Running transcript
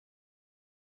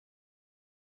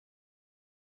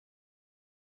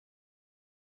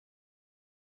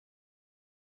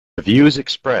The views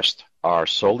expressed are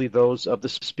solely those of the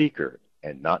speaker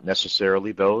and not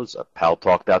necessarily those of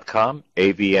Paltalk.com,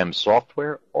 AVM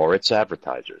Software, or its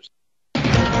advertisers.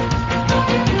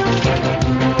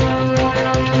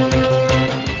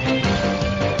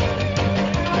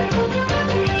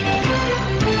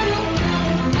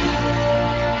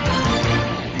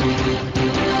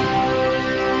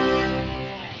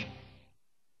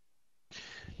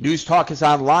 News Talk is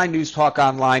online. News Talk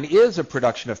Online is a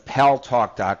production of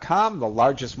Paltalk.com, the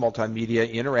largest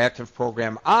multimedia interactive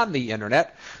program on the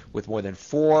internet with more than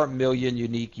 4 million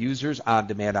unique users on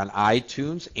demand on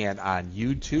iTunes and on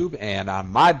YouTube and on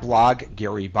my blog,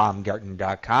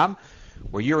 GaryBaumgarten.com,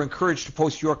 where you're encouraged to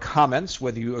post your comments,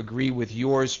 whether you agree with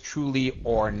yours truly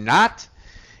or not,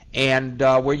 and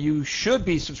where you should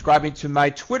be subscribing to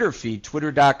my Twitter feed,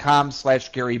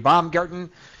 twitter.com/GaryBaumgarten.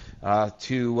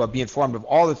 To be informed of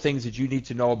all the things that you need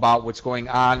to know about what's going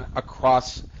on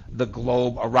across the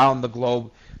globe, around the globe,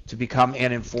 to become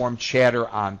an informed chatter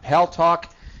on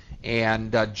Paltalk.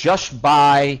 And just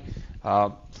by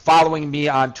following me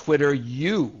on Twitter,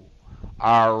 you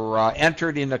are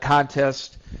entered in the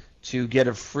contest to get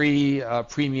a free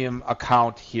premium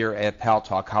account here at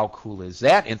Paltalk. How cool is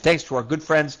that? And thanks to our good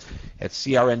friends at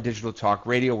CRN Digital Talk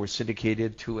Radio, we're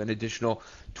syndicated to an additional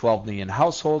 12 million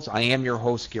households. I am your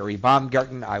host, Gary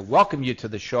Baumgarten. I welcome you to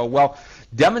the show. Well,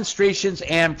 demonstrations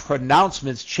and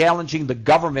pronouncements challenging the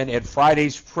government at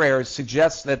Friday's prayers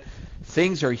suggests that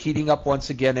things are heating up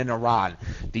once again in Iran.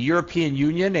 The European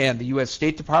Union and the U.S.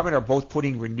 State Department are both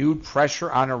putting renewed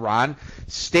pressure on Iran.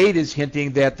 State is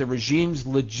hinting that the regime's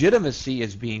legitimacy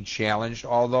is being challenged,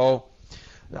 although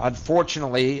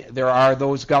unfortunately, there are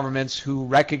those governments who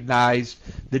recognize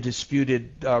the disputed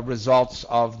results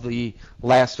of the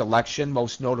last election,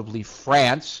 most notably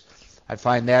France. I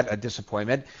find that a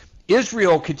disappointment.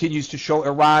 Israel continues to show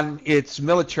Iran its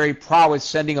military prowess,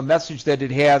 sending a message that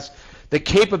it has the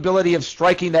capability of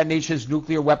striking that nation's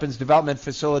nuclear weapons development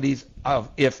facilities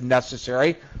if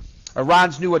necessary.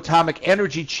 Iran's new atomic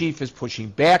energy chief is pushing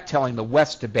back, telling the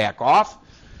West to back off.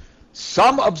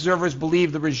 Some observers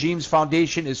believe the regime's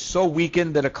foundation is so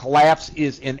weakened that a collapse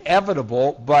is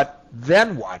inevitable, but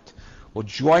then what? Well,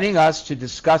 joining us to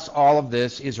discuss all of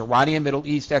this is Iranian Middle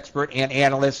East expert and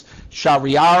analyst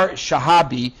Shahriar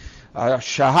Shahabi.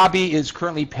 Shahabi is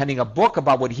currently penning a book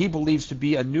about what he believes to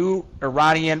be a new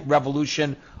Iranian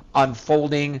revolution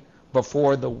unfolding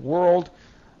before the world.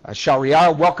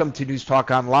 Shahriar, welcome to News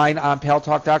Talk Online on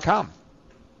Paltalk.com.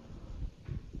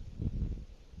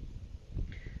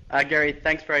 Gary,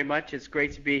 thanks very much. It's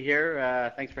great to be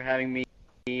here. Thanks for having me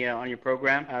on your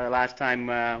program. The last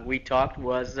time we talked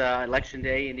was Election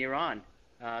Day in Iran.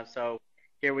 So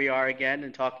here we are again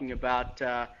and talking about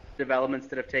developments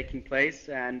that have taken place,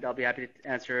 and I'll be happy to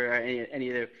answer any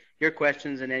of your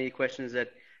questions and any questions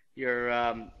that your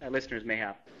listeners may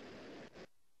have.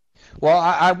 Well,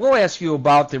 I will ask you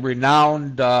about the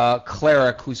renowned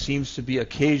cleric who seems to be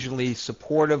occasionally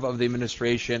supportive of the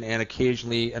administration and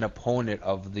occasionally an opponent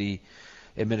of the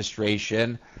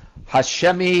administration,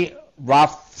 Hashemi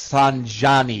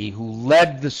Rafsanjani, who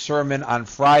led the sermon on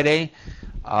Friday.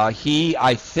 He,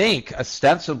 I think,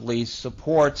 ostensibly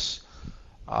supports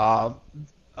the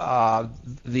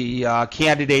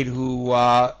candidate who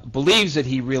believes that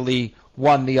he really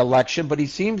won the election, but he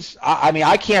seems,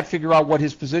 I can't figure out what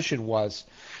his position was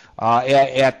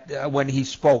when he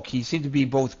spoke. He seemed to be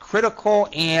both critical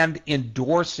and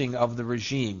endorsing of the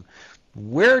regime.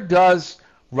 Where does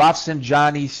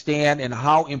Rafsanjani stand, and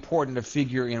how important a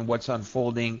figure in what's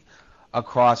unfolding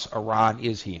across Iran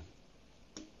is he?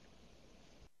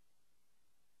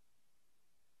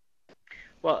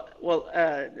 Well,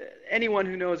 anyone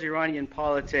who knows Iranian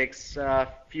politics a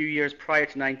few years prior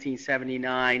to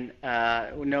 1979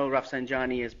 will know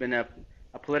Rafsanjani has been a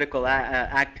political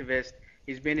activist.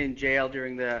 He's been in jail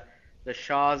during the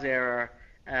Shah's era,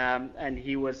 and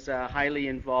he was highly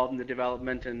involved in the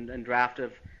development and draft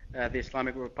of the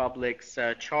Islamic Republic's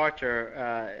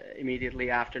charter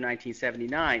immediately after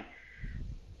 1979.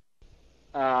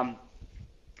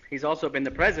 He's also been the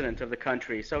president of the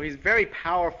country, so he's very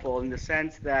powerful in the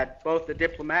sense that both the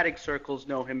diplomatic circles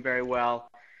know him very well,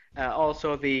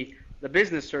 also the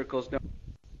business circles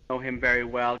know him very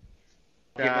well,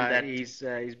 given that he's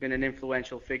been an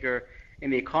influential figure in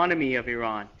the economy of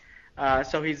Iran.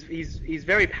 So he's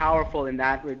very powerful in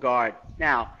that regard.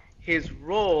 Now, his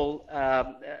role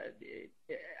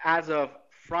as of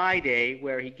Friday,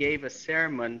 where he gave a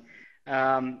sermon,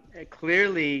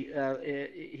 clearly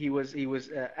he was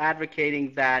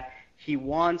advocating that he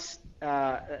wants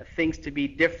things to be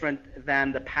different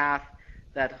than the path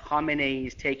that Khamenei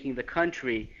is taking the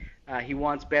country. He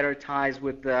wants better ties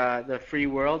with the free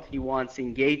world. He wants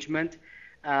engagement.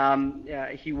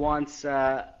 He wants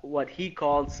what he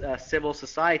calls civil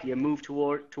society, a move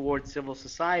towards civil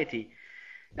society.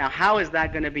 Now, how is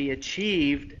that going to be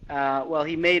achieved? Well,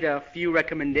 he made a few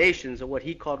recommendations, or what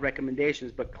he called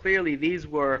recommendations, but clearly these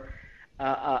were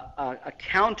a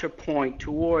counterpoint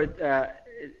toward,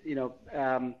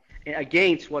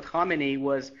 against what Khamenei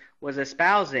was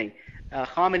espousing.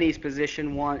 Khamenei's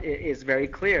position is very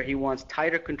clear. He wants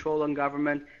tighter control on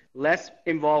government, less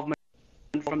involvement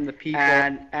from the people,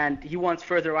 and he wants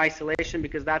further isolation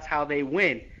because that's how they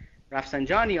win.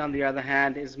 Rafsanjani, on the other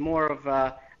hand, is more of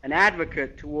an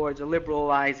advocate towards a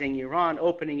liberalizing Iran,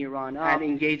 opening Iran up, and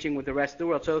engaging with the rest of the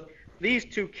world. So these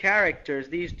two characters,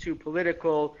 these two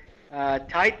political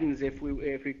titans, if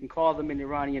we can call them in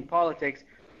Iranian politics,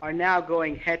 are now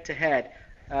going head to head.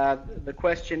 The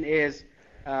question is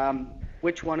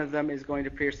which one of them is going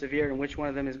to persevere and which one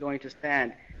of them is going to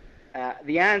stand.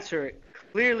 The answer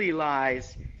clearly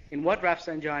lies in what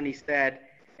Rafsanjani said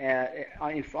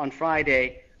on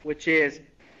Friday, which is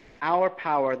our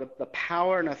power, the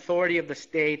power and authority of the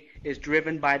state is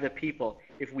driven by the people.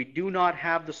 If we do not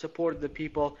have the support of the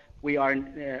people, we are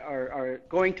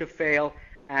going to fail,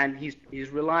 and he's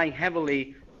relying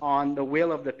heavily on the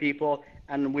will of the people,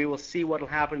 and we will see what will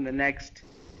happen in the next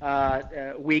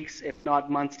weeks, if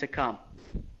not months to come.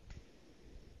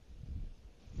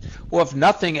 Well, if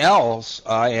nothing else,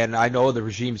 and I know the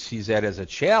regime sees that as a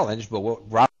challenge, but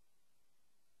what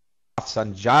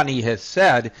Rafsanjani has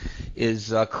said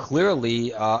is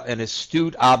clearly an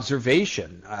astute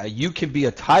observation. You can be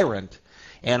a tyrant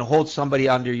and hold somebody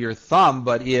under your thumb,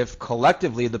 but if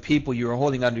collectively the people you're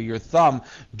holding under your thumb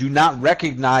do not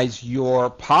recognize your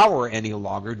power any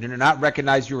longer, do not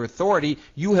recognize your authority,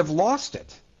 you have lost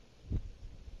it.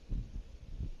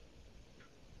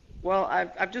 Well,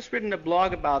 I've just written a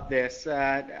blog about this.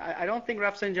 I don't think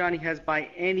Rafsanjani has by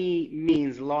any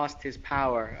means lost his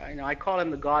power. I call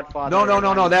him the godfather. No.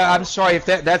 I'm sorry if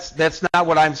that's not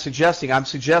what I'm suggesting. I'm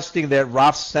suggesting that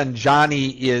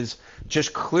Rafsanjani is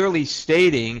just clearly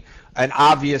stating an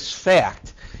obvious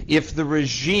fact. If the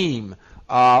regime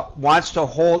wants to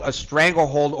hold a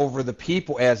stranglehold over the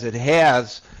people as it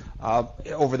has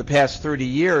over the past 30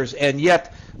 years, and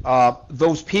yet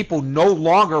those people no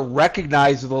longer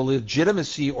recognize the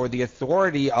legitimacy or the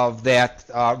authority of that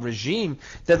regime,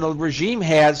 then the regime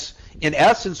has, in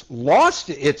essence, lost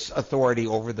its authority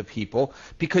over the people,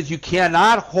 because you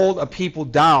cannot hold a people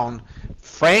down,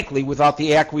 frankly, without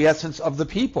the acquiescence of the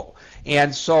people.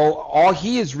 And so all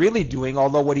he is really doing,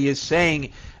 although what he is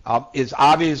saying is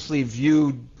obviously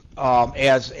viewed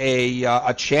as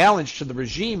a challenge to the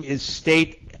regime, is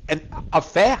state a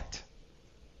fact.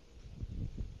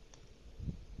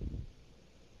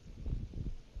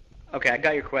 Okay, I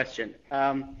got your question.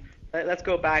 Let's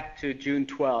go back to June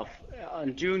 12th.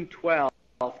 On June 12th,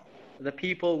 the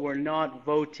people were not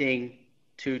voting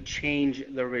to change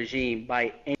the regime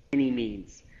by any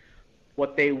means.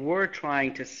 What they were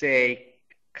trying to say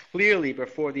clearly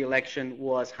before the election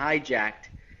was hijacked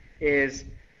is,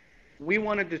 we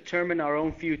want to determine our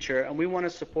own future and we want to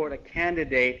support a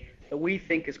candidate that we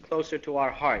think is closer to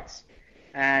our hearts.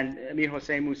 And Amir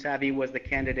Hossein Mousavi was the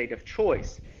candidate of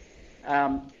choice.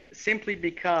 Simply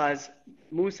because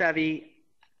Mousavi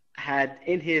had,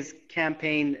 in his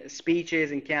campaign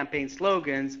speeches and campaign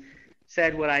slogans,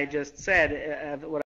 said what I just said, what